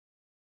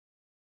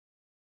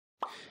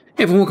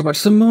Hey everyone, welcome back to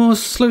some more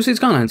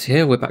Skylines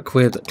here. We're back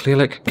with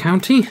Clearlake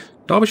County,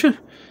 Derbyshire.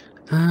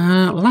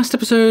 Last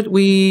episode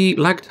we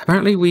lagged.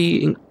 Apparently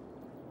we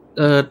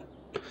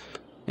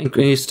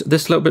increased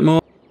this a little bit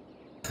more.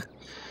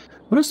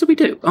 What else did we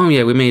do? Oh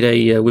yeah, we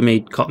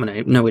made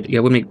Cotman. No,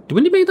 did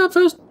we make that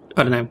first?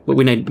 I don't know, but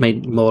we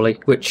made Morley,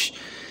 which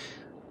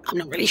I'm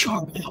not really sure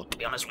about, to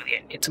be honest with you.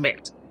 It's a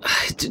bit,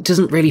 it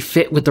doesn't really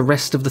fit with the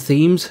rest of the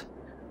themes.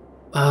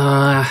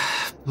 But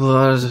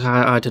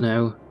I don't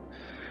know.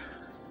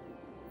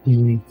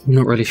 I'm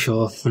not really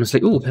sure, honestly.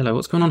 Oh, hello,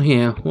 what's going on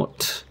here?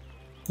 What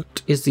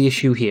is the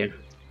issue here?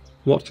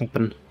 What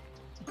happened?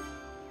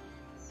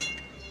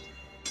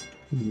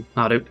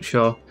 I don't,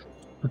 sure.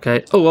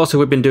 Okay. Oh, also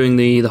we've been doing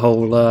the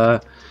whole, oh,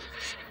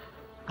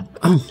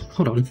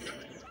 hold on.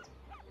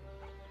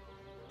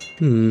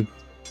 No,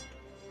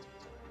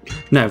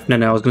 I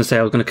was going to say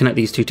I was going to connect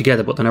these two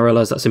together, but then I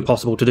realised that's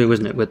impossible to do,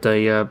 isn't it, with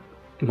the,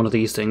 one of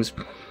these things.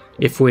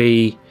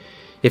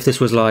 If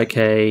this was like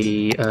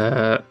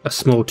a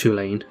small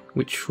two-lane,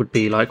 which would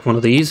be like one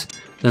of these,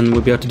 then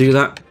we'd be able to do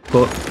that,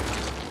 but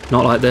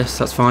not like this,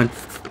 that's fine.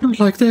 Not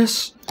like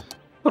this.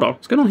 Hold on,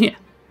 what's going on here?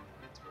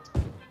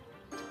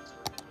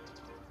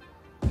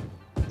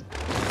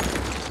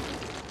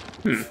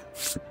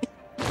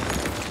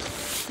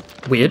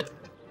 Weird.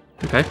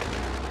 Okay.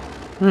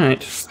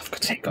 Alright. For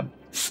God's sake, got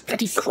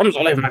bloody crumbs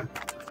all over my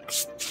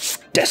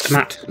desk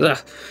mat. Ugh.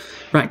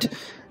 Right.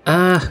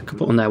 Can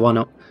put one there, why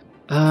not?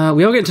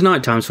 We are getting to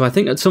night time, so I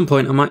think at some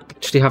point I might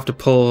actually have to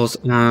pause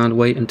and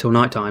wait until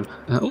night time.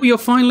 Oh, you're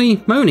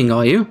finally moaning,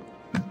 are you?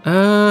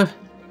 Why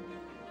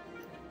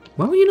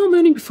were you not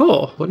moaning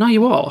before? Well, now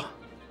you are.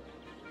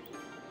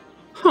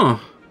 Huh.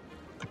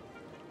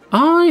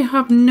 I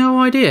have no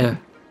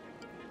idea.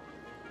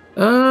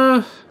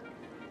 Okay,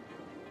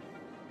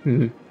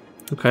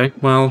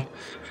 well...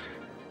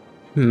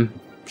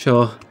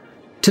 Sure.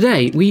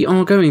 Today we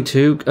are going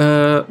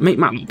to make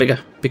Matlock bigger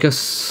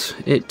because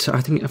I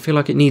feel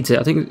like it needs it.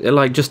 I think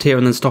like just here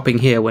and then stopping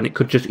here when it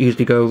could just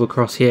easily go over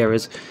across here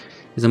is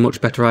a much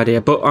better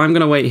idea. But I'm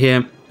going to wait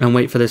here and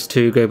wait for this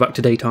to go back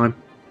to daytime.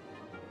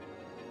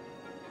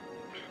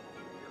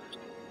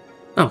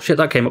 Oh shit,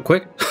 that came up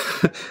quick.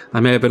 I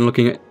may have been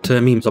looking at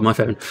memes on my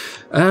phone.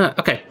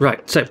 Okay,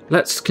 right. So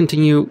let's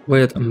continue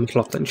with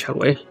Matlock then, shall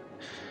we?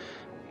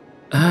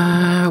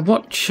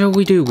 What shall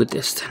we do with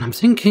this then? I'm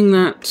thinking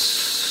that...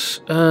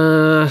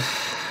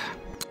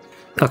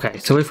 Okay,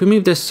 so if we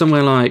move this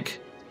somewhere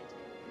like...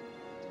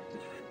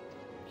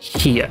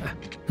 here,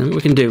 then what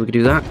we can do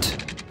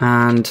that,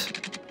 and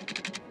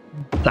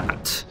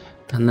that.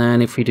 And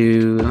then if we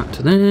do that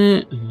to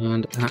there,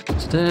 and that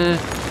to there,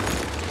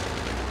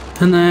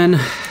 and then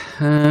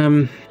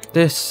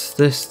this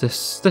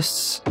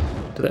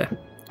to there.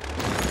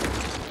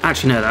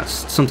 Actually no,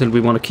 that's something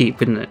we want to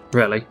keep, isn't it,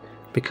 really?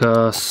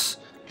 Because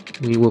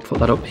we will put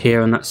that up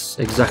here, and that's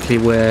exactly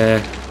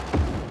where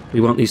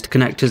we want these to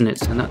connect, isn't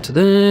it? And that to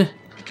there,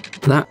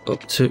 that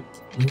up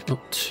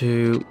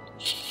to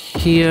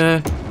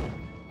here,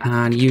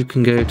 and you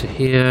can go to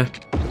here,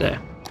 to there.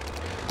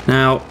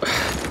 Now, I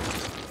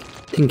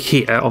think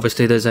here,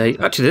 obviously there's a...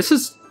 Actually, this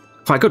is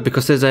quite good,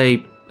 because there's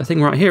a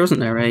thing right here, isn't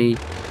there? You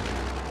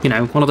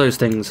know, one of those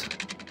things.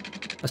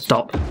 A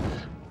stop.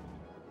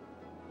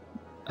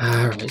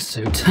 Alright,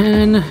 so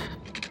 10...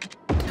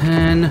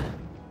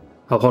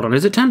 Oh, hold on,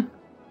 is it 10?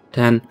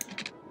 10.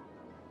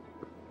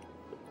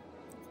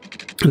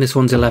 And this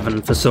one's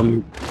 11 for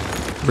some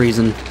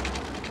reason.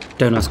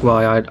 Don't ask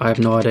why, I have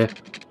no idea.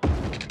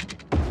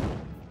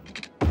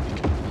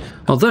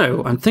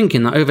 Although, I'm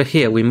thinking that over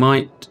here we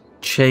might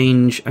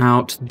change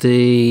out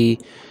the...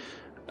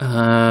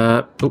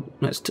 oh,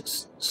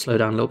 let's slow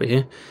down a little bit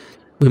here.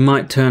 We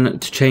might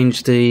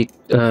change the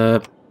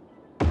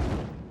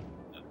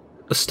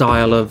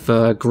style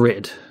of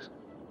grid.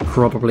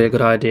 Probably a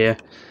good idea.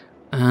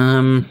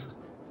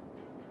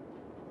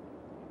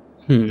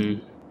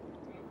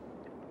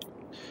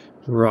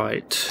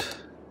 Right.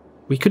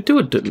 We could do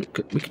a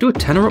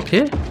tenor up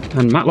here,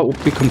 and Matlock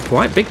would become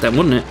quite big then,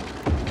 wouldn't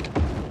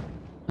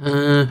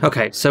it?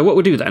 Okay, so what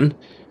we'll do then,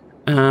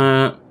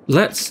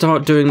 let's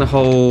start doing the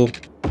whole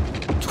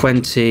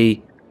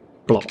 20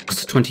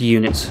 blocks, 20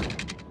 units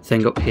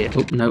thing up here.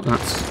 Oh, no,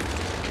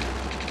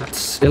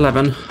 that's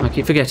 11. I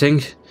keep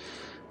forgetting.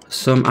 For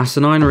some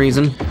asinine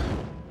reason.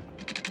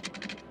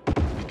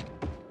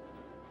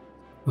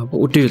 Well, what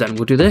we'll do then,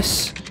 we'll do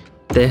this,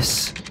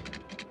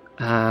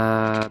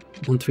 1,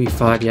 3,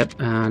 5, yep,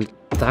 and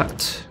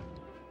that.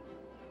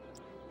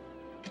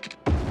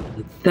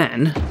 And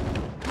then,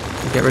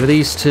 we'll get rid of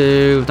these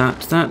two,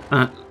 that.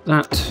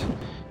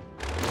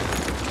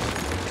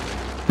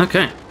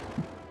 Okay.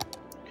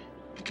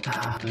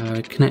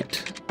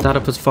 Connect that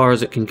up as far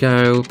as it can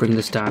go, bring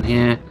this down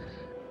here.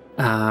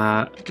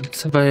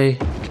 Let's have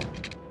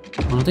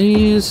one of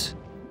these.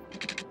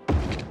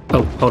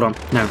 Oh, hold on,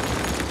 no.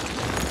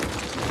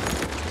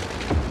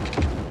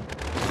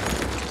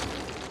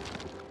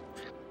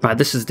 Right,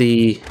 this is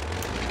the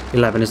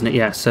 11, isn't it?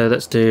 Yeah, so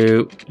let's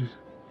do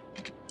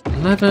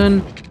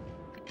 11,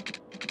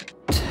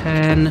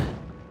 10,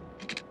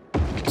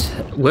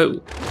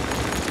 Whoa.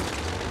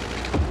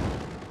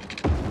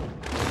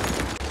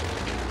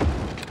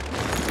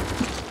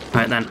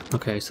 Right then.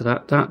 Okay, so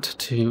that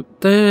to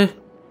there,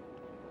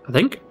 I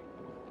think.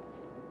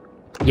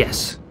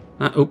 Yes.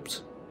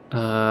 Oops.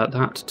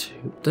 That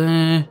to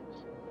there.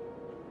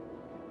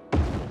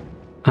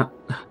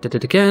 Did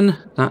it again.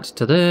 That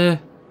to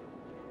there.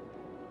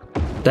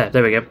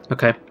 There we go.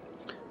 Okay.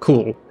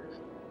 Cool.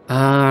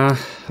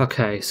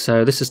 Okay,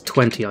 so this is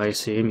 20, I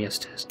assume. Yes,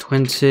 it is.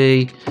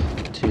 20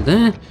 to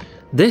there.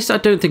 This I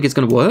don't think is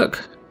going to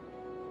work.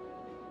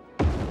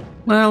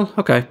 Well,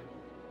 okay.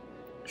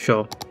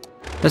 Sure.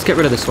 Let's get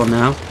rid of this one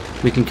now.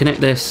 We can connect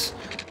this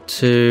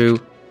to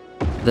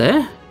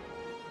there.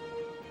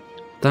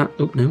 That,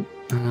 oh no.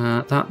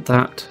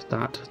 That.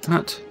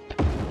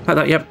 Like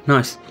that, yep,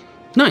 nice.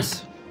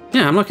 Nice.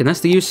 Yeah, I'm liking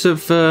this. The use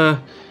of, what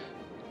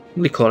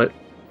do you call it?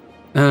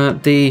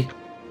 What's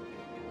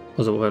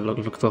the word I'm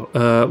looking for?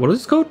 What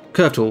is it called?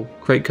 Curve tool.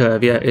 Create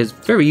curve, yeah, is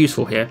very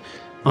useful here,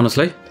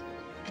 honestly.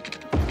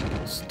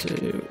 Let's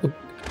do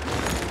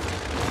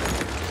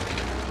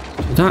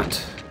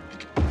that.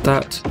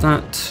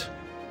 That.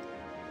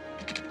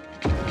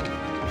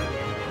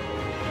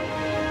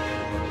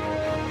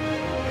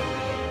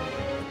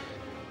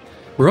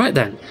 Right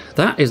then,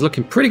 that is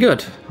looking pretty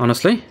good,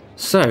 honestly.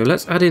 So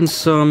let's add in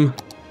some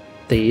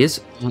these.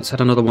 Let's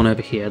add another one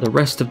over here. The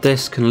rest of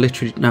this can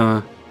literally...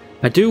 No,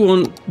 I do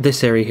want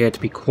this area here to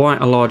be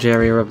quite a large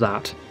area of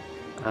that,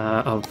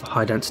 of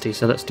high density.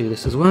 So let's do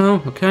this as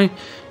well, okay.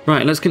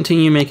 Right, let's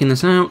continue making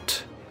this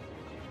out.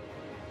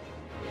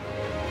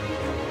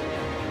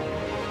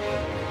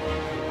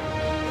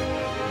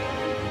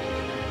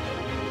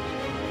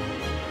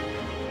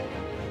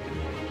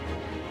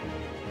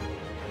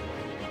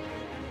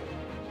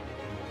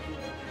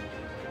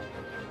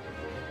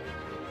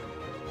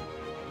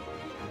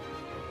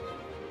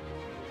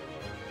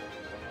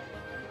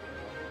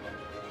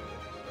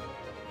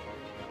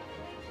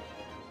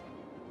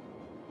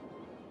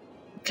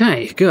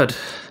 Okay, good.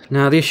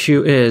 Now the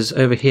issue is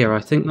over here.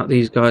 I think that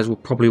these guys will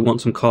probably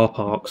want some car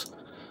parks.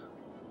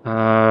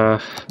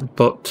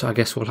 But I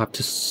guess we'll have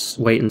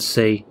to wait and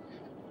see.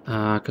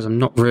 Because I'm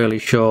not really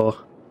sure.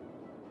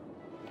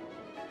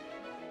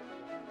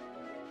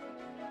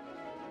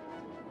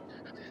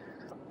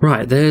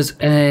 Right, there's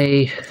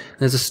a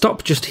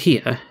stop just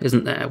here,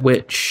 isn't there?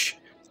 Which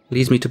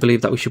leads me to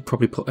believe that we should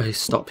probably put a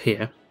stop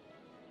here.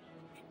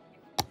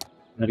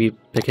 Maybe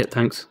pick it,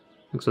 thanks.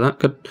 Thanks for that,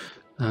 good.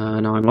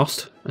 Now I'm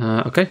lost.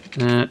 Okay,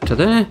 to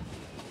there.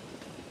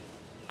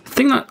 I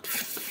think that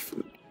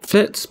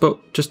fits,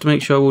 but just to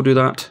make sure we'll do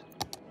that.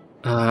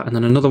 And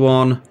then another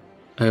one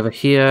over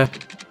here.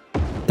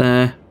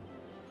 There.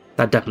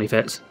 That definitely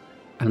fits.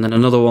 And then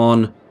another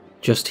one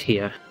just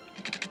here.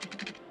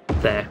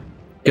 There.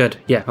 Good.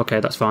 Yeah, okay,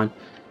 that's fine.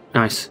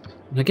 Nice.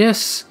 And I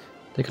guess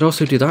they could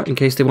also do that in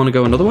case they want to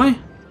go another way.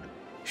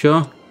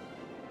 Sure.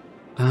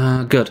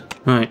 Good.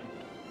 Right.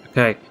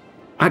 Okay.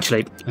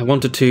 Actually, I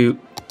wanted to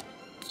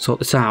sort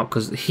this out,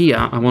 because here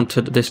I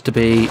wanted this to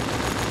be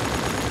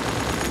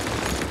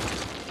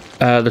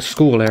the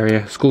school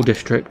area, school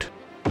district.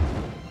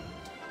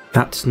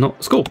 That's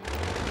not school.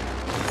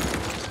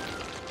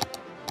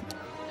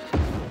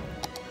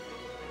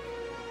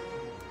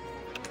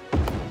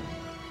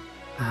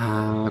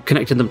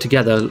 Connected them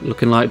together,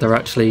 looking like they're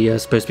actually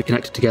supposed to be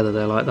connected together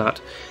there, like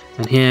that.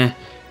 And here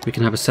we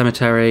can have a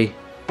cemetery,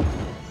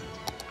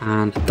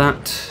 and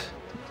that,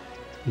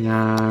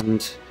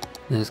 and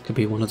there could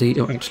be one of these.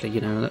 Oh, actually, you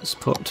know, let's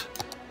put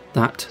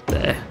that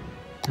there,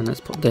 and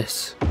let's put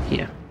this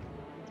here.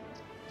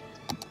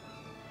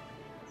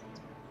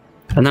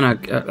 And then I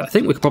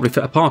think we could probably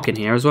fit a park in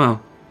here as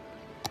well.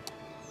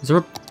 Is there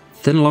a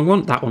thin long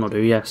one? That one will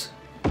do, yes.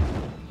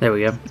 There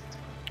we go.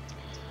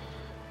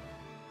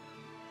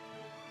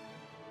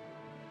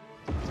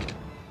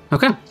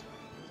 Okay.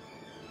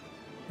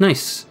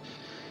 Nice.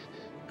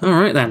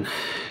 Alright then.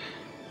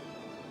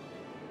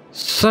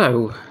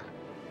 So,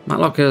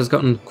 Matlock has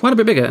gotten quite a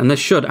bit bigger, and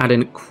this should add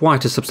in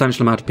quite a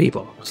substantial amount of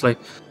people, honestly.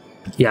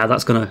 Yeah,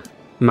 that's going to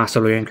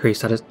massively increase,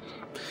 that is.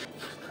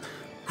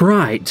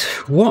 Right,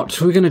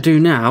 what we're going to do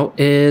now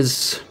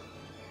is...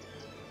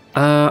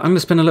 I'm going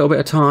to spend a little bit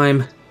of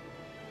time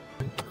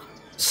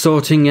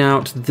sorting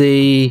out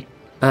the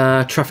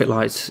traffic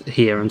lights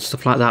here and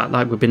stuff like that,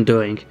 like we've been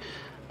doing.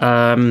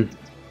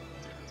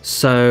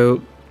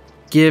 So,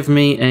 give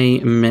me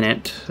a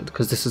minute,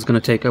 because this is going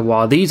to take a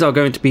while. These are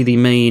going to be the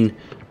main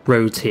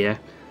roads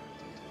here.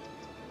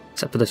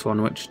 Except for this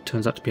one, which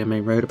turns out to be a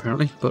main road,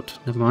 apparently, but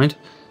never mind.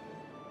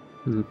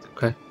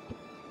 Okay.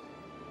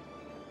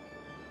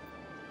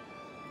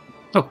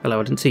 Oh,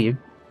 hello, I didn't see you.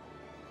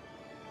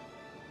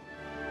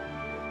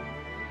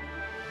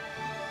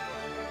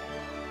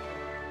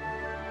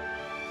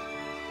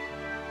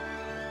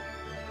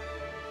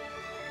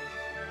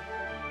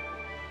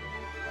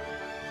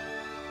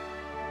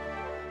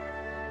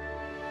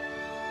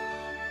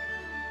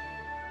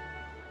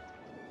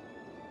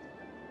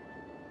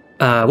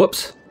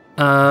 Whoops.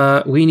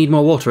 We need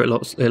more water, it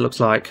looks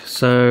like.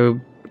 So,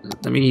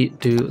 let me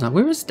do that.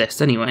 Where is this,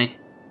 anyway?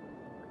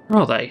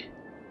 Where are they?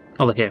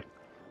 Oh, they're here.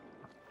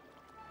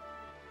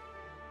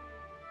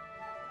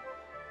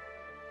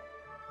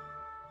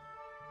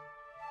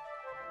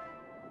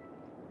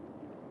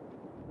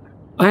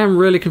 I am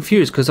really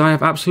confused because I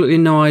have absolutely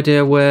no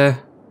idea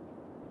where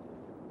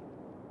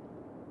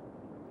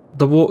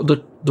the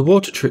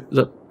water tree.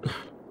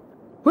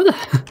 Where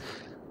the?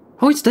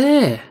 Oh, it's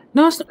there.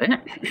 No, it's not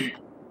there.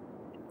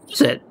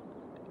 Is it?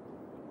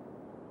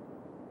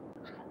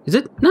 Is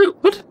it? No.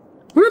 What?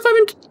 Where have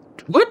I been?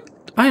 What?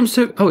 I am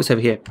so. Oh, it's over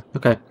here.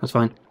 Okay, that's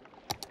fine.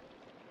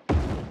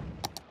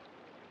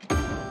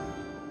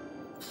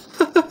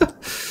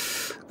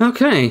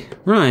 Okay.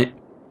 Right.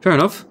 Fair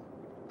enough.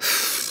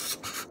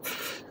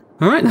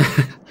 All right.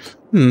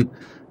 Hmm.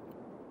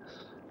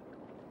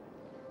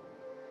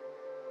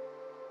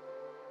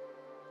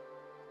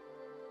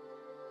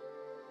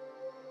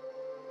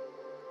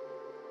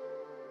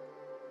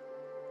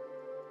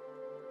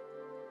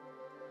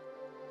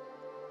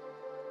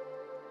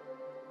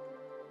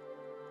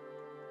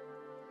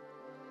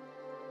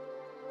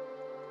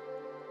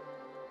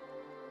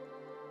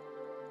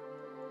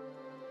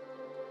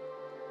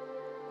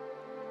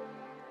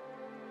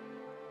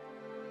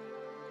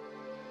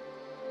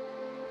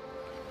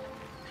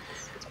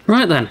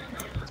 Right then,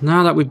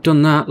 now that we've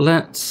done that,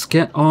 let's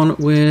get on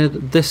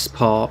with this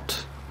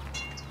part.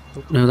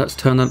 No, let's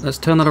turn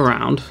that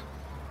around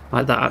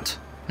like that,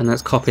 and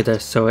let's copy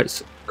this so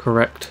it's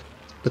correct,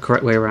 the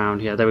correct way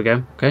around. Yeah, there we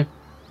go. Okay.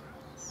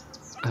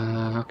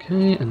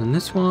 Okay, and then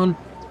this one.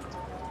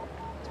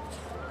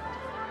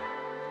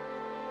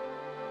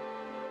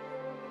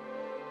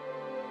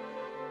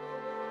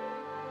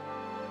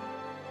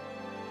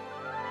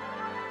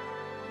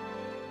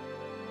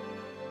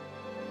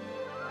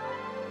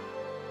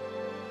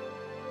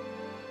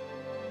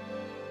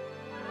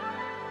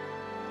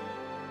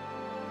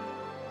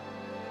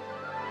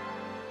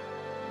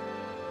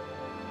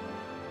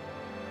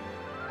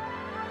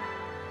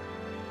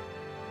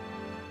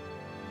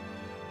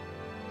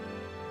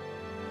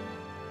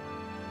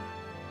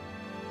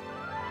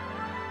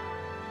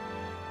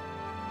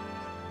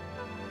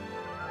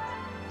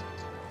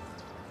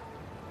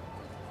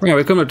 Right,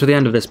 we're coming up to the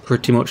end of this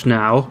pretty much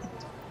now.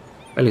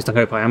 At least I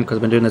hope I am, because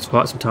I've been doing this for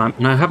quite some time.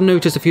 And I have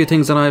noticed a few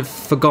things that I've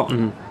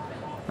forgotten.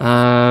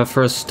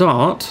 For a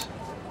start,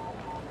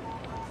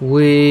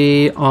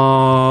 we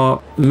are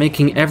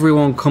making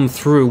everyone come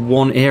through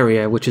one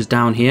area, which is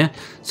down here.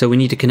 So we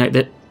need to connect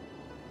it.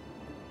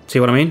 See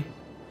what I mean?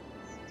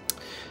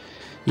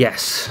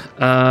 Yes.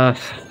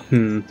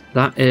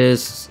 That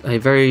is a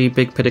very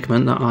big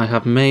predicament that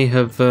I may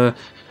have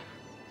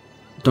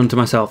done to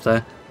myself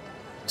there.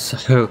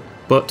 So...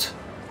 But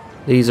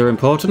these are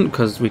important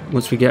because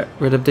once we get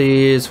rid of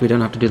these, we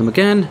don't have to do them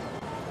again.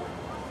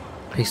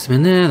 Paste them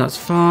in there, that's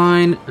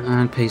fine.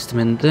 And paste them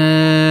in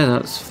there,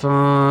 that's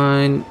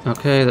fine.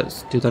 Okay,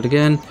 let's do that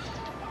again.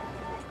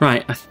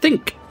 Right, I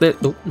think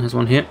that... Oh, there's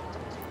one here.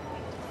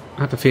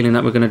 I have a feeling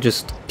that we're going to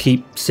just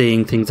keep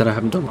seeing things that I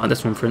haven't done, like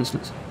this one, for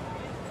instance.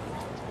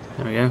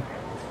 There we go.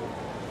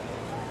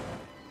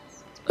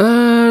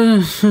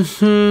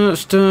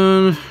 It's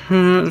done.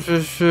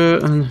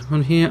 And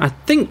one here. I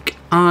think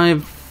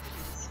I've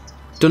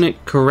done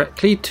it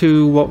correctly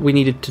to what we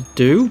needed to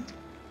do,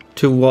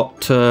 to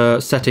what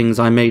settings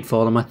I made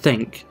for them, I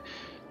think.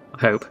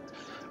 I hope.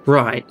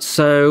 Right,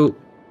 so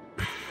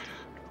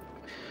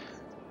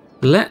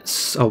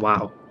let's... Oh,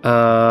 wow.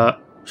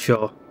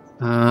 Sure.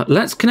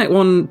 Let's connect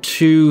one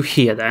to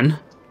here then.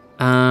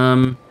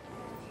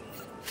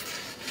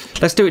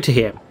 Let's do it to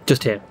here.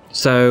 Just here.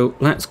 So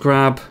let's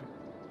grab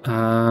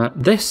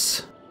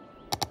this.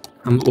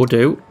 And what we'll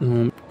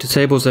do,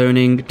 disable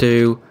zoning,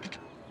 do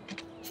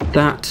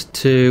that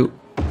to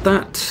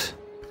that.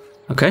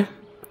 Okay.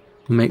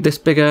 We'll make this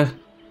bigger.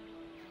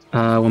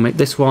 We'll make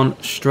this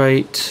one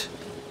straight.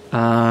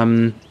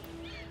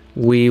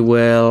 We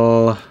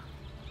will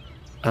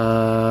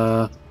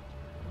allow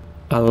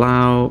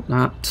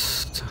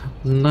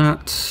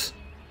that.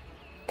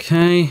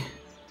 Okay.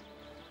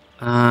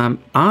 I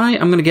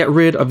am going to get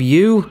rid of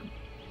you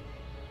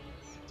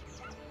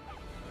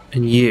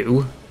and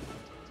you.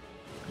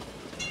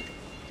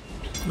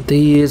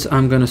 These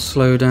I'm going to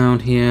slow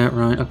down here.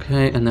 Right,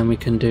 okay, and then we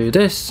can do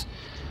this,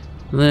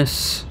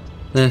 this,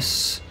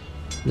 this,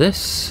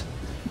 this,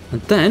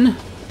 and then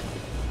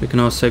we can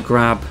also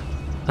grab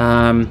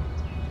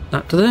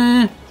that to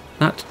there,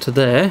 that to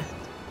there,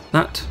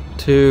 that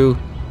to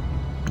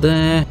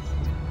there,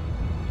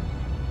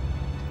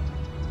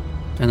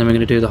 and then we're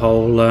going to do the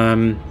whole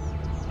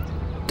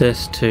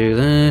this to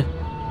there,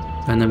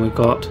 and then we've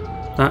got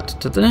that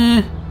to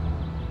there,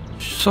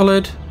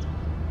 solid.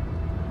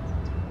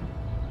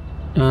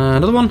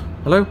 Another one.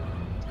 Hello,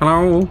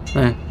 hello.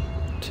 There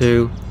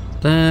to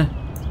there,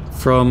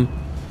 from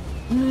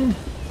there.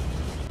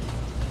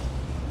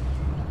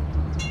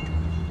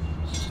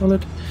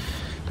 Solid.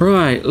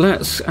 Right,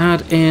 let's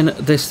add in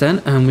this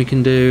then, and we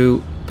can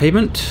do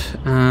pavement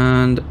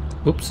and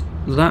oops,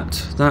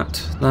 that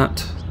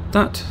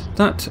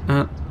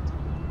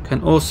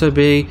can also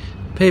be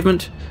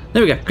pavement.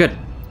 There we go. Good.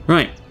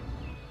 Right.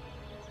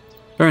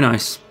 Very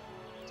nice.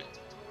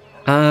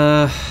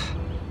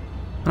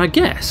 And I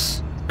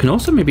guess I can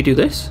also maybe do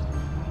this.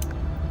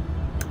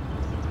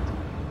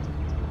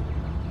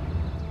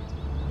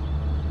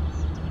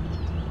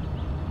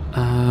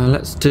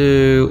 Let's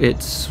do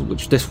this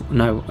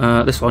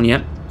one,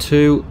 yep.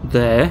 To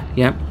there,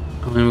 yep.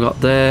 And then we've got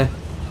there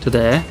to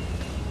there.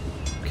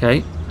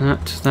 Okay,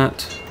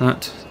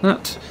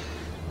 that.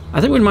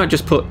 I think we might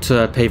just put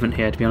pavement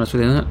here, to be honest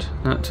with you.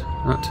 That.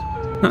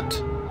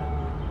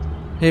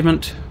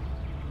 Pavement.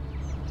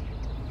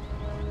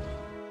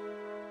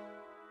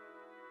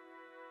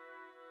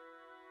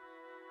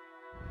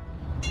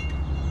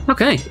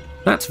 Okay,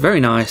 that's very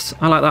nice.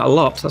 I like that a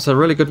lot. That's a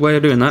really good way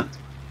of doing that,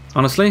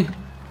 honestly.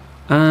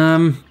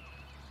 Why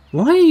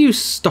are you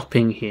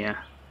stopping here?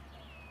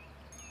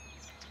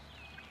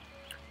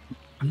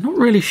 I'm not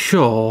really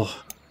sure.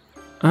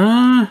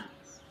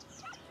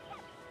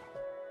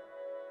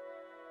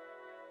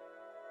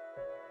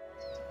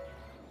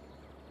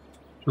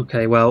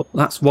 Okay, well,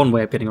 that's one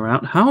way of getting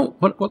around. How?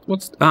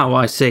 What's... Oh,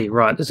 I see.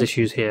 Right, there's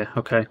issues here.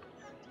 Okay.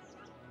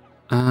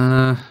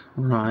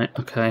 Right,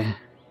 okay.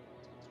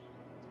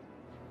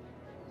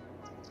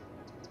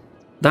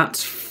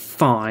 That's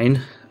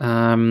fine.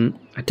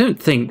 I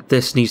don't think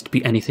this needs to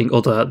be anything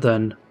other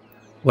than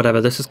whatever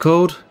this is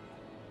called.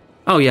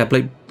 Oh yeah,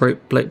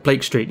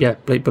 Blake Street. Yeah,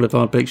 Blake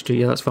Boulevard, Blake Street.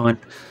 Yeah, that's fine.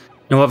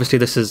 Now, obviously,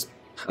 this is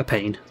a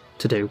pain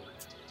to do,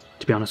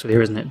 to be honest with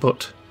you, isn't it?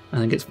 But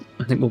I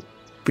think we'll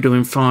be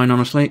doing fine,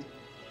 honestly.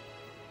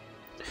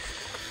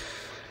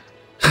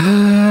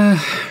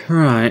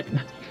 Right.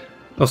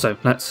 Also,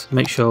 let's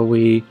make sure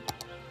we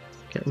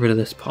get rid of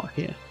this part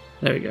here.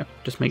 There we go.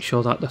 Just make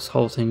sure that this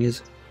whole thing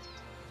is.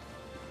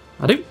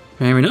 I do.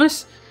 Very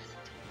nice.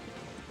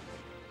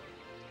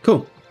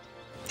 Cool.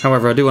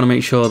 However, I do want to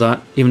make sure that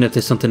even if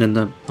there's something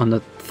on the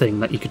thing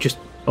that you could just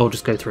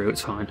go through, it's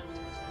fine.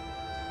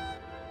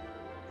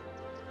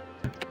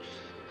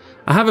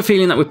 I have a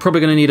feeling that we're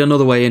probably going to need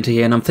another way into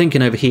here, and I'm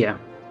thinking over here.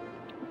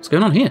 What's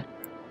going on here?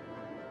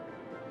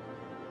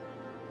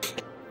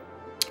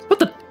 What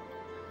the?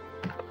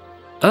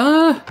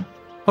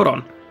 Hold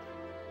on.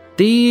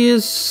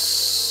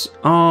 These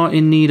are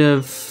in need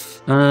of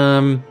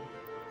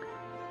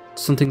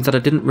something that I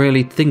didn't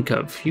really think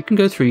of. You can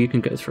go through. You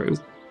can go through.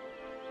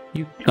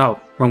 Oh,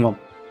 wrong one.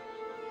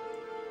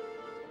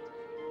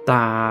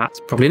 That's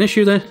probably an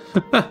issue there.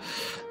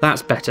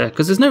 That's better,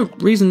 because there's no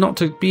reason not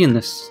to be in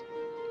this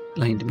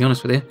lane, to be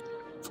honest with you.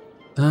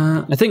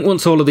 I think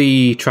once all of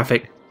the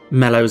traffic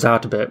mellows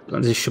out a bit,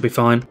 this should be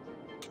fine.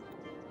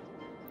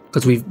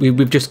 Because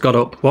we've just got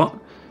up, what?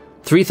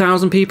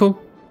 3,000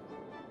 people?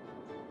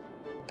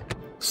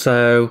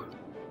 So,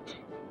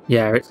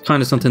 yeah, it's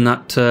kind of something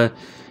that it's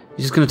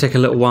just going to take a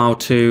little while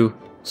to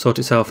sort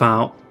itself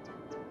out.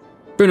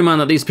 Bear in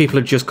mind that these people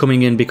are just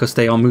coming in because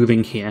they are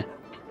moving here.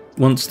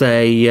 Once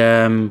they're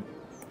in,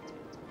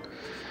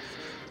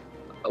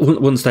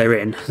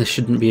 this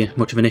shouldn't be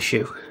much of an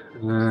issue.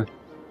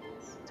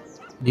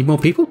 Need more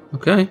people?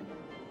 Okay.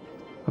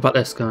 How about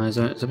this, guys?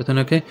 Is everything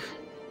okay?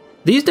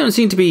 These don't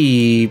seem to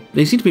be...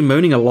 They seem to be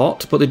moaning a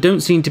lot, but they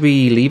don't seem to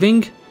be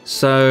leaving.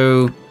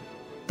 So,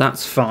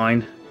 that's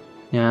fine.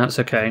 Yeah, that's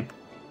okay.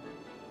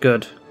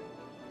 Good.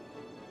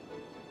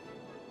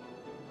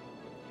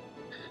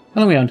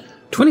 How are we on?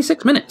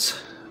 26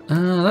 minutes.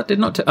 That did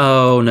not...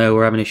 Oh, no,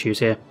 we're having issues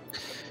here.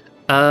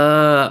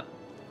 Why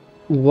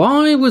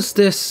was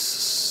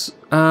this...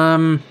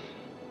 Hold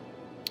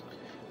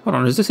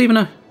on, is this even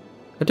a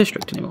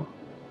district anymore?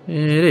 It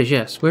is,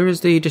 yes. Where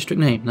is the district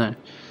name? There.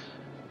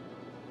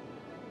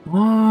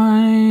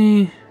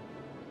 Why...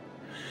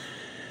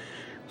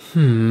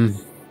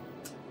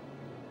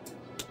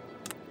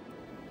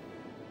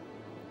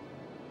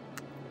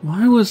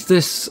 Why was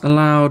this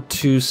allowed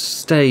to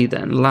stay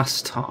then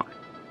last time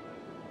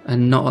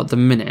and not at the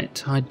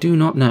minute? I do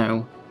not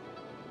know.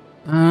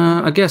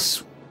 I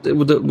guess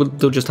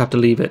they'll just have to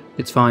leave it.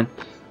 It's fine.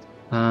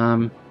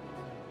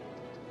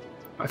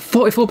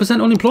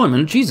 44%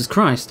 unemployment? Jesus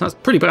Christ, that's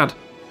pretty bad.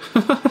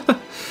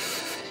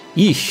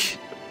 Yeesh.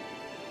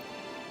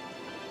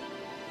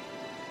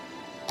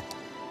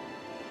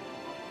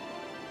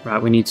 Right,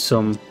 we need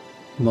some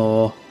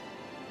more.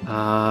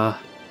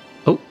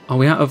 Oh, are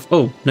we out of...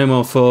 Oh, no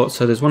more for...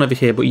 So there's one over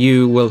here, but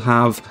you will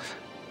have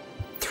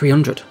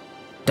 300.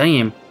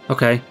 Damn.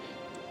 Okay.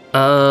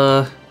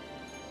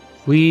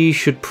 We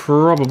should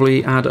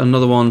probably add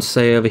another one,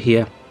 say, over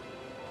here.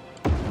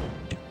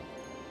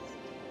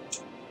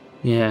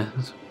 Yeah,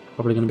 that's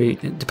probably going to be...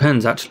 It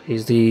depends, actually.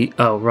 Is the...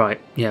 Oh, right.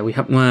 Yeah, we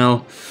have...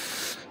 Well...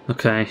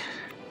 Okay.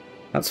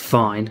 That's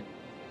fine.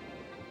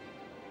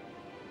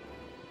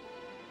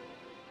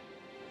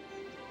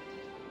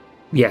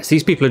 Yes,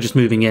 these people are just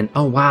moving in.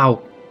 Oh,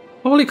 wow.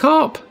 Holy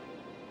cop.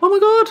 Oh, my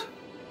God.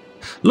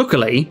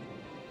 Luckily,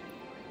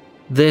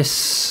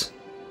 this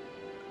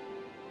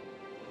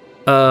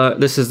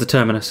is the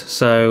terminus,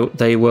 so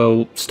they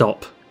will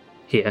stop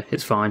here.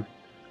 It's fine.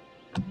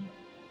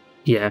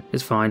 Yeah,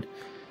 it's fine.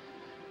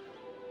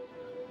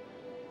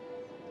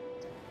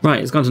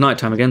 Right, it's gone to night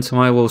time again, so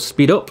I will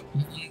speed up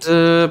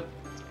and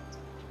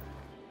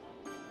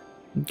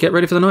get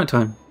ready for the night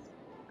time.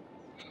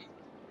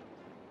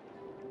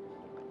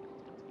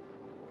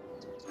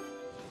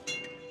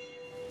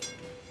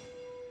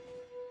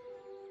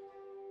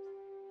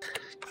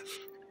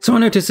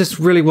 noticed this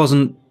really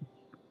wasn't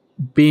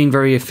being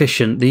very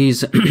efficient.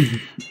 These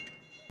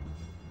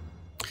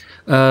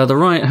the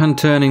right hand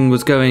turning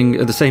was going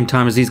at the same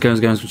time as these guys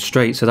going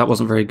straight, so that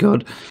wasn't very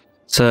good.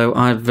 So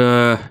I've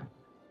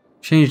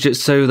changed it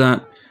so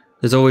that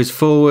there's always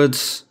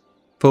forwards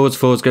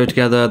go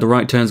together, the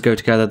right turns go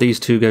together, these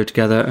two go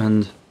together,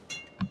 and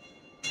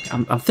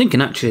I'm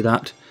thinking actually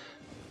that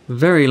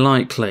very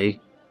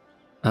likely.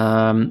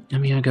 Let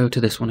me go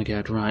to this one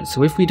again. Right,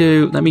 so if we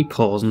do, let me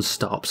pause and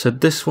stop. So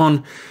this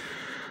one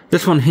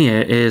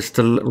here is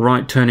the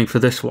right turning for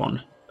this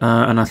one.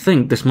 And I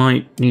think this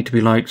might need to be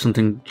like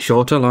something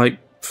shorter, like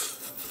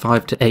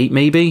 5 to 8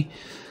 maybe,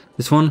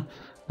 this one.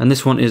 And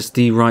this one is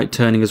the right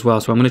turning as well.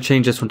 So I'm going to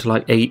change this one to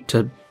like 8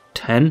 to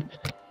 10.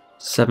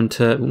 7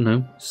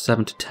 to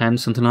 10,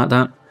 something like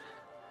that.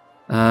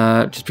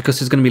 Just because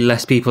there's going to be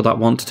less people that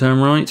want to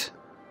turn right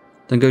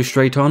than go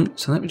straight on.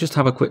 So let me just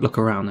have a quick look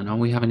around then. Are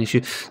we having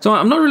issues? So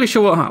I'm not really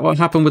sure what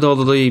happened with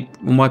all of the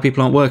why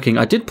people aren't working.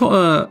 I did put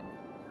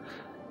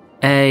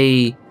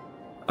a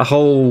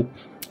whole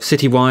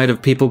citywide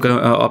of people go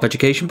of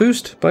education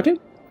boost, but I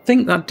didn't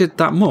think that did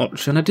that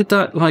much, and I did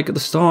that like at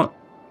the start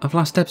of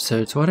last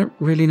episode, so I don't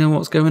really know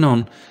what's going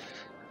on.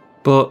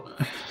 But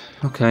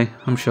okay,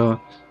 I'm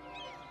sure.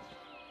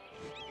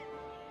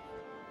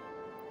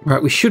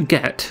 Right, we should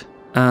get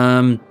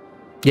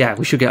yeah,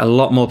 we should get a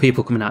lot more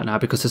people coming out now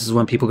because this is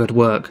when people go to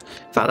work.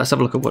 In fact, let's have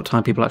a look at what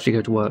time people actually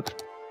go to work.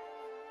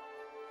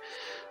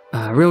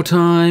 Real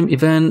time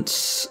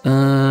events.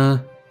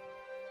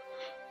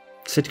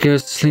 City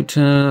goes to sleep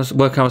to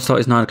work hour start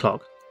is 9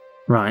 o'clock.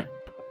 Right.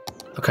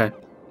 Okay.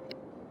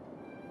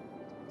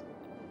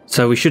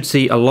 So we should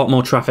see a lot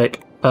more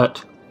traffic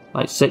at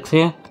like 6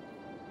 here.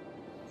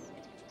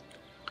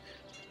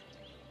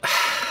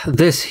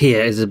 This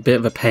here is a bit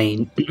of a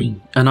pain,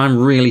 and I'm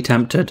really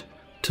tempted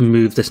to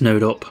move this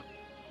node up.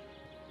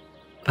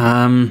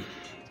 Oh,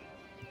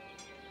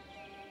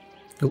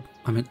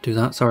 I meant to do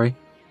that, sorry.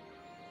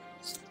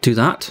 Do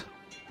that,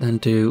 then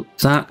do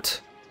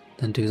that,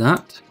 then do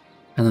that.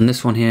 And then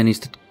this one here needs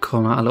to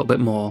come out a little bit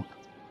more.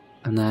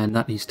 And then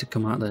that needs to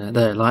come out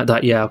there, like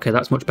that. Yeah, okay,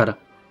 that's much better.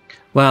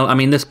 Well, I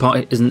mean, this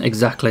part isn't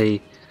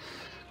exactly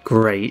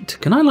great.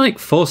 Can I, like,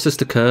 force this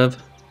to curve?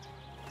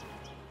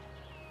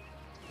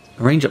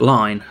 Arrange at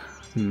line.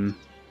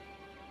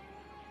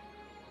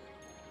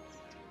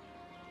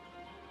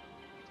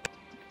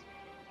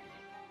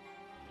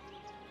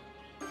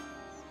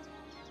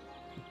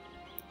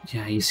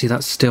 Yeah, you see,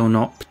 that's still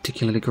not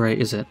particularly great,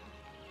 is it?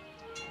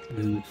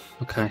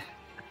 Okay.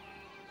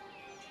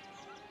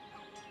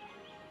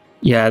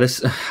 Yeah,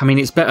 this, I mean,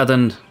 it's better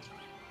than...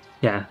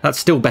 Yeah, that's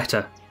still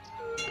better.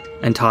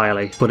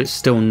 Entirely, but it's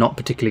still not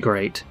particularly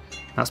great.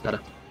 That's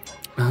better.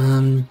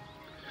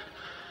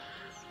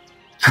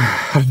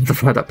 The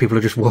fact that people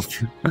are just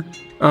watching.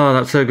 Oh,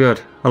 that's so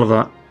good. I love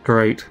that.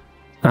 Great.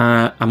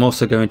 I'm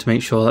also going to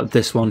make sure that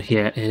this one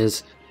here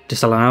is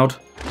disallowed.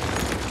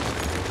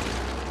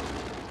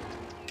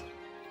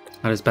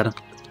 That is better.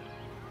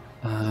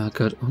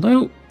 Good.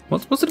 Although,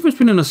 what's the difference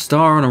between a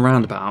star and a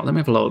roundabout? Let me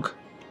have a look.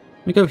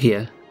 Let me go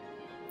here.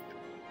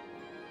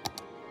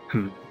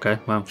 Okay,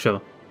 well,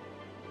 sure.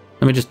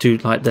 Let me just do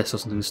like this or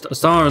something. A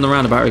star and the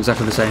roundabout are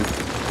exactly the same.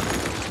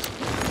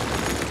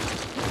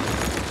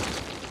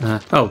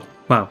 Oh,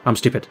 wow, I'm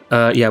stupid.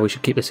 Yeah, we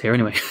should keep this here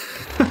anyway.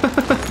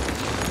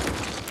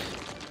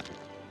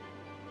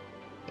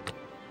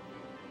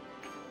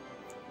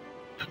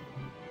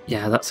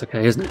 Yeah, that's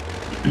okay, isn't it?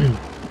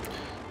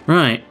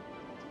 Right.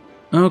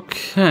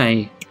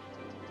 Okay.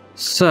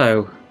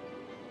 So,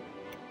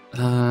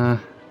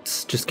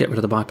 let's just get rid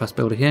of the bypass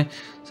builder here.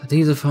 So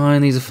these are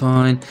fine, these are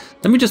fine.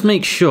 Let me just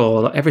make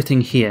sure that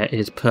everything here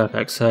is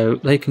perfect. So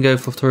they can go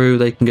through,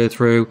 they can go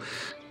through,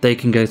 they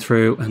can go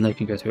through, and they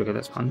can go through. Okay,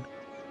 that's fine.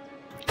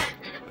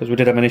 Because we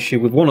did have an issue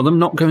with one of them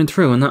not going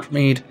through, and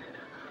that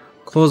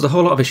caused a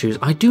whole lot of issues.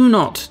 I do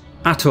not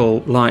at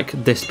all like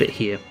this bit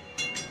here,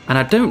 and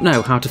I don't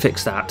know how to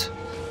fix that.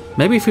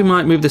 Maybe if we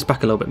might move this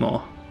back a little bit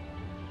more.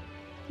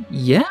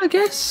 Yeah, I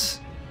guess.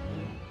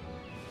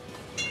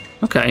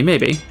 Okay,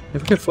 maybe.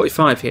 If we go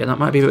 45 here, that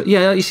might be...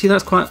 Yeah, you see,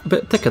 that's quite a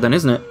bit thicker then,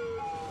 isn't it?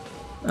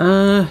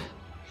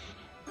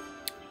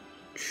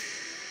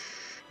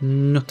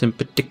 Nothing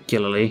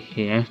particularly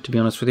here, to be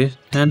honest with you.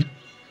 10?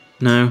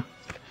 No.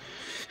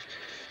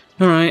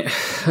 Alright.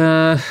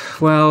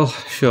 Well,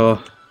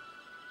 sure.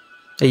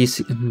 Hey, you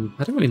see...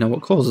 I don't really know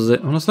what causes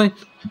it, honestly.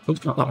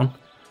 Oops, not that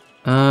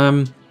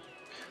one.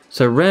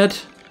 So red,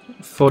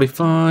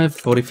 45,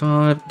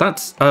 45.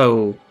 That's...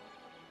 Oh.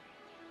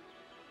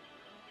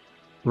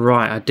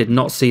 Right, I did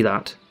not see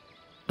that.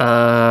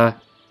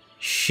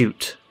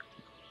 Shoot.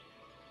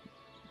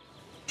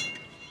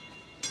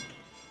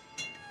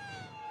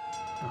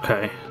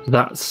 Okay,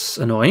 that's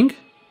annoying.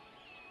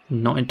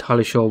 Not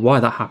entirely sure why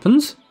that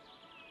happens.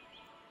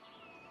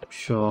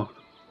 Sure.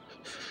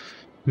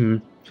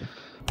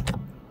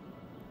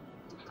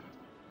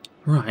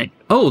 Right.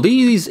 Oh,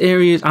 these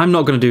areas... I'm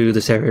not going to do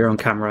this area on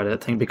camera, I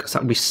don't think, because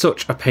that would be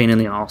such a pain in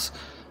the arse.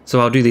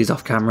 So I'll do these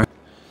off camera.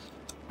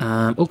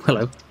 Oh,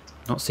 hello.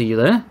 Not see you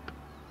there.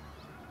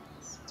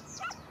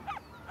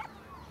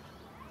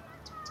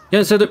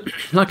 Yeah, so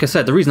like I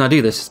said, the reason I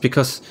do this is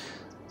because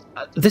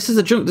this is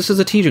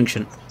a T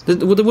junction.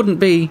 There wouldn't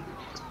be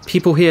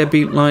people here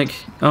be like,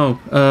 oh,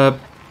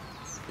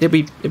 it'd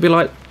be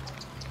like,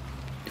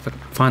 if I can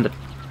find it.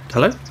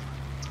 Hello? Do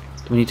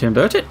we need to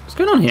invert it? What's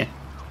going on here?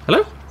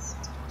 Hello?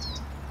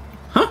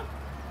 Huh?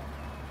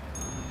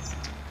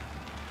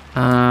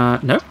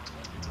 No.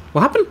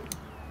 What happened?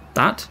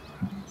 That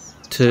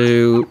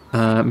to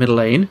middle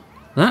lane.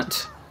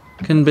 That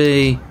can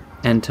be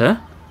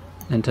enter.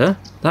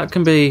 That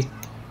can be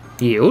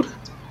yield.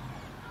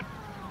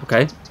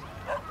 Okay.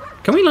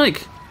 Can we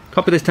like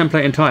copy this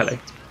template entirely?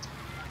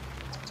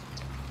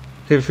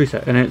 Save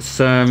reset, and it's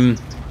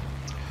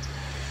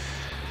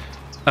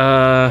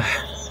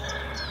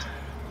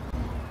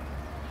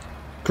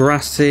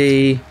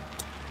grassy,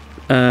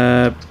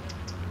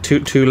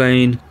 two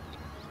lane,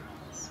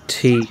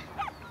 T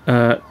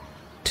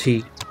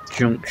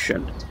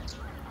junction.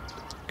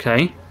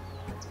 Okay.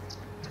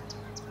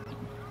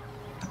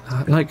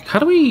 Like, how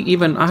do we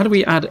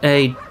add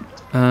a?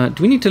 Do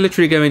we need to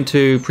literally go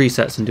into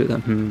presets and do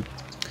that?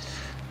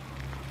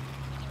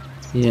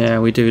 Yeah,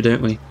 we do,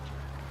 don't we?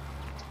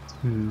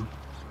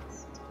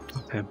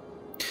 Okay.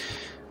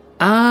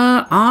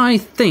 I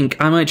think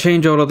I might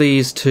change all of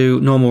these to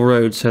normal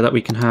roads so that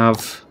we can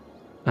have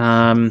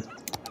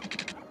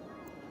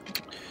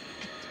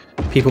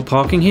people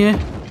parking here.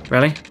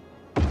 Really?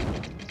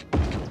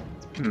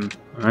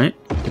 Alright.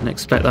 Didn't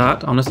expect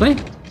that, honestly.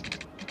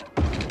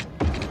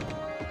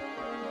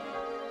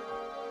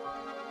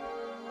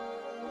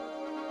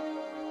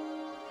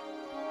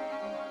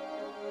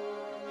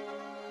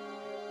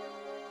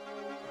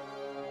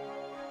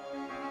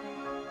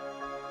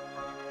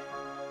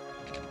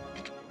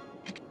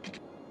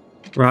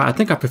 Right, I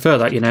think I prefer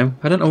that, you know.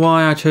 I don't know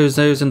why I chose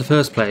those in the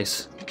first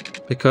place.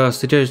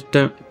 Because they just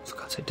don't... For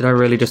God's sake, did I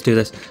really just do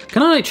this?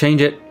 Can I, like, change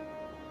it?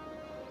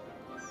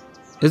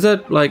 Is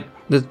that, like,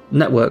 the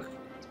network?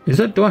 Is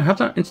that... Do I have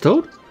that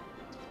installed?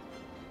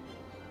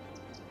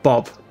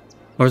 Bob.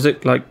 Or is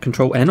it, like,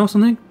 Control N or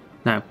something?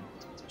 No.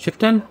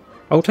 Shift N?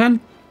 Alt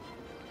N?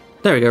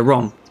 There we go,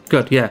 wrong.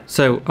 Good, yeah.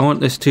 So, I want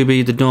this to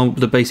be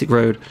the basic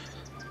road.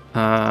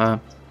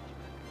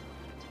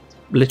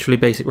 Literally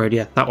basic road,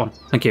 yeah. That one.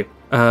 Thank you.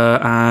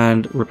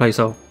 And replace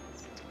all.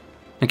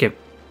 Thank you.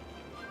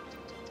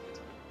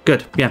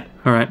 Good. Yeah.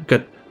 All right.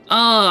 Good.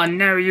 Oh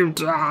no, you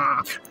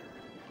dog.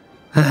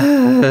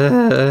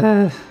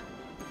 Bear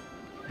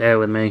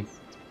with me.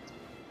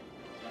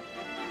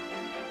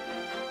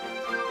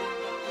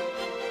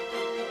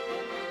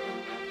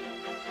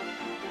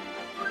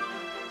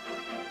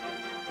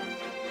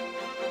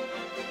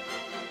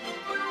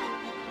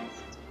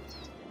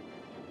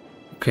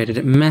 Okay, did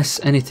it mess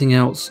anything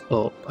else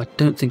up? I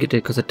don't think it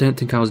did, because I don't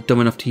think I was dumb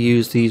enough to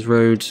use these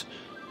roads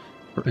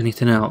or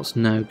anything else.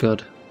 No,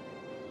 good.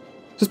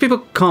 Because people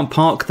can't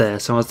park there,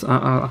 so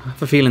I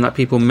have a feeling that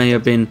people may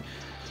have been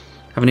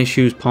having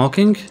issues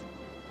parking.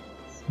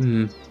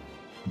 The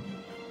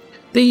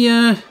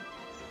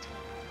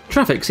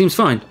traffic seems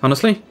fine,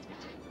 honestly.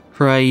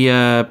 For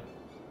a, what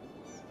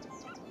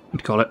do you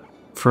call it?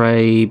 For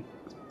a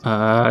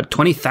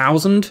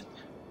 20,000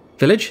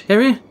 village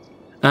area?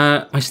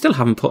 I still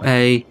haven't put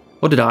a...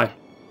 What did I?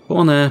 Put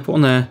on there, put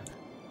on there.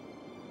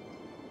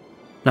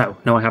 No,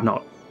 I have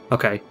not.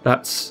 Okay,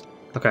 that's...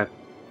 Okay.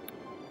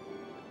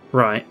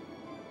 Right.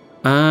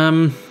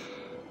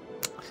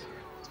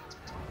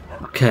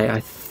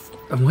 Okay,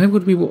 where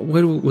would we...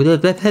 Where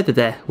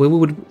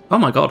would... Oh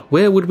my god,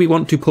 where would we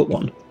want to put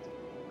one?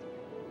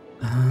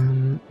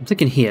 I'm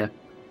thinking here.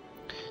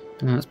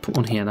 Let's put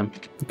one here then.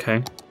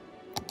 Okay.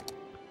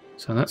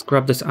 So let's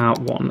grab this out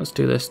one. Let's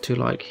do this to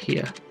like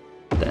here.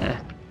 There.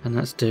 And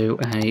let's do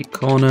a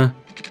corner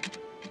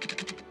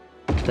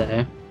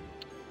there,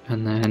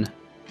 and then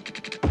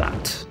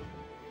that.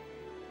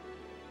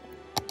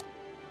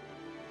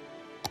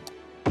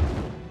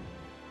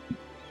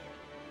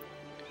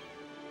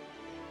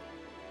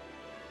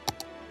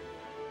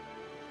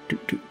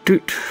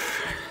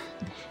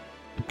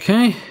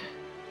 Okay.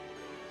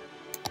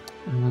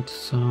 Add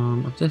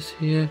some of this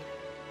here.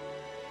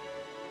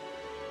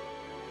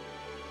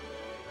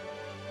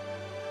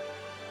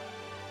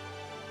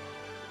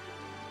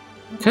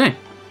 Okay.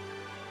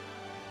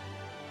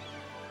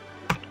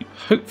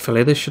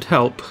 Hopefully this should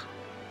help.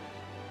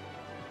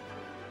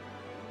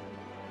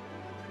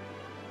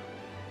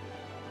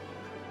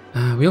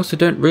 We also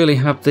don't really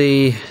have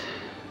the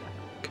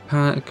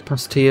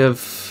capacity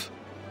of...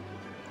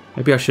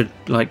 Maybe I should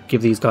like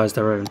give these guys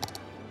their own.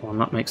 Well,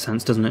 that makes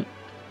sense, doesn't it?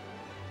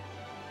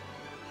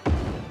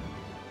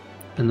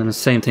 And then the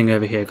same thing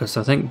over here, because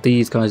I think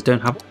these guys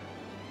don't have...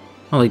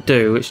 Well, they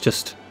do, it's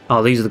just...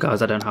 Oh, these are the guys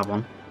that don't have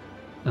one.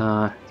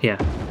 Yeah,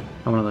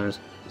 I'm one of those.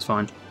 That's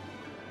fine.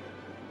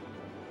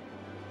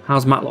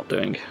 How's Matlock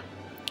doing?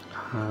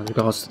 With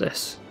regards to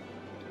this.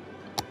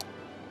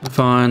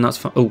 Fine, that's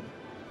fine. Oh,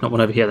 not one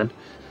over here then.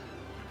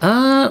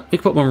 We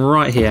can put one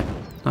right here.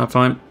 That's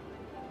fine.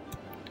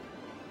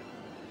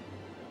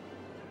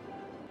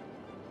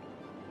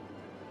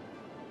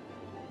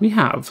 We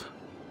have...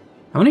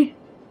 How many?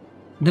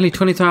 nearly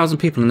 20,000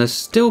 people, and there's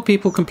still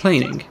people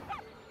complaining.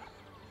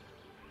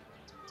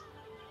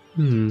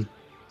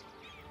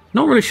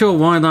 Not really sure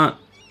why that...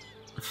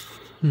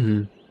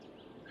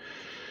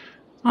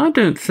 I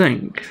don't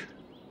think...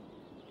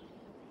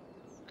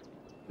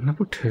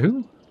 Level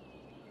 2?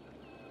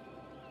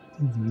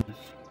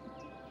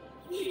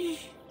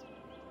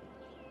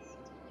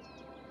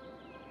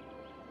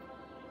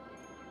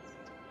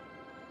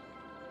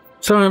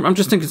 So I'm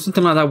just thinking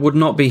something like that would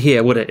not be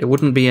here, would it? It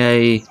wouldn't be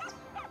a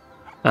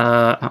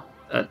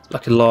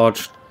like a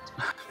large...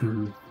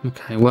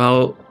 Okay,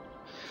 well...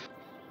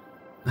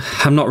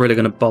 I'm not really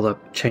going to bother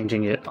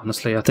changing it,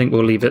 honestly. I think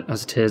we'll leave it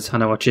as it is. I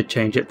know I should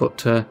change it,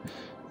 but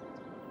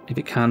if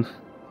it can,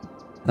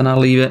 then I'll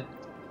leave it.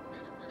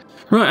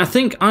 Right, I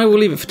think I will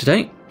leave it for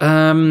today.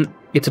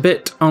 It's a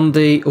bit on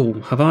the... Oh,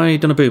 have I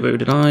done a boo-boo?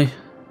 Did I?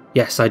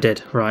 Yes, I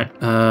did. Right,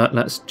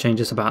 let's change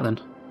this about then.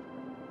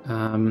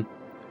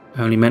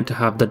 I only meant to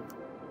have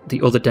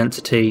the other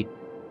density...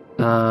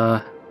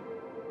 the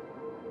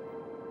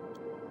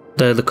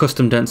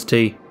custom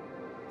density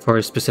for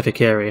a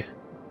specific area,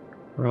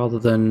 rather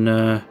than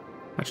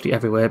actually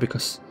everywhere,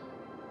 because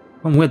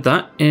the problem with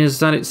that is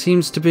that it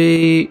seems to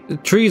be... The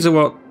trees are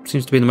what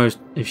seems to be the most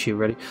issue,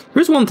 really.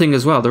 There is one thing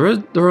as well. There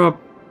are...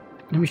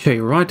 Let me show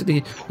you right at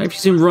the... If you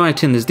zoom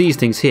right in, there's these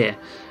things here.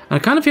 And I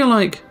kind of feel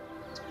like...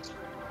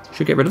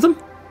 Should I get rid of them?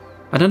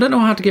 And I don't know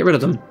how to get rid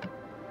of them.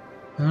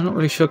 I'm not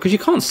really sure, because you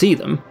can't see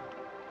them.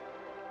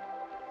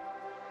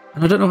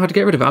 And I don't know how to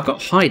get rid of it. I've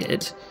got hide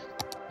it.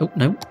 Oh,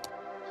 no.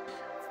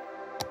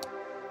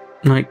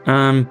 Like,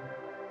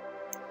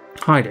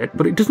 hide it,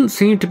 but it doesn't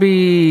seem to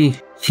be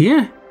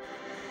here.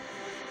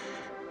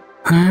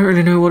 I don't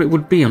really know what it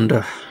would be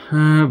under.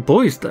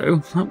 Boys,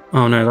 though.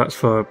 Oh no, that's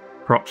for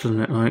props,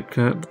 isn't it? Like,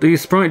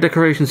 these sprite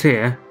decorations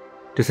here,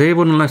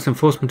 disabled unless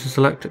enforcement is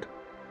selected.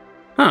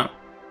 Oh.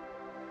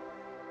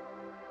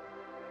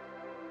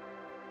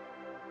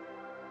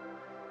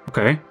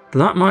 Okay,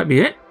 that might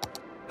be it.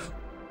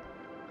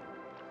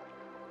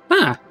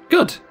 Ah,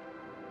 good.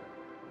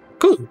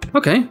 Cool.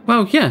 Okay,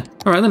 well, yeah.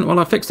 Alright then, well,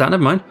 I'll fix that.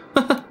 Never mind.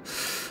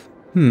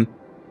 There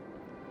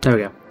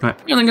we go. Right.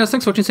 Yeah, then, guys,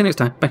 thanks for watching. See you next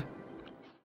time. Bye.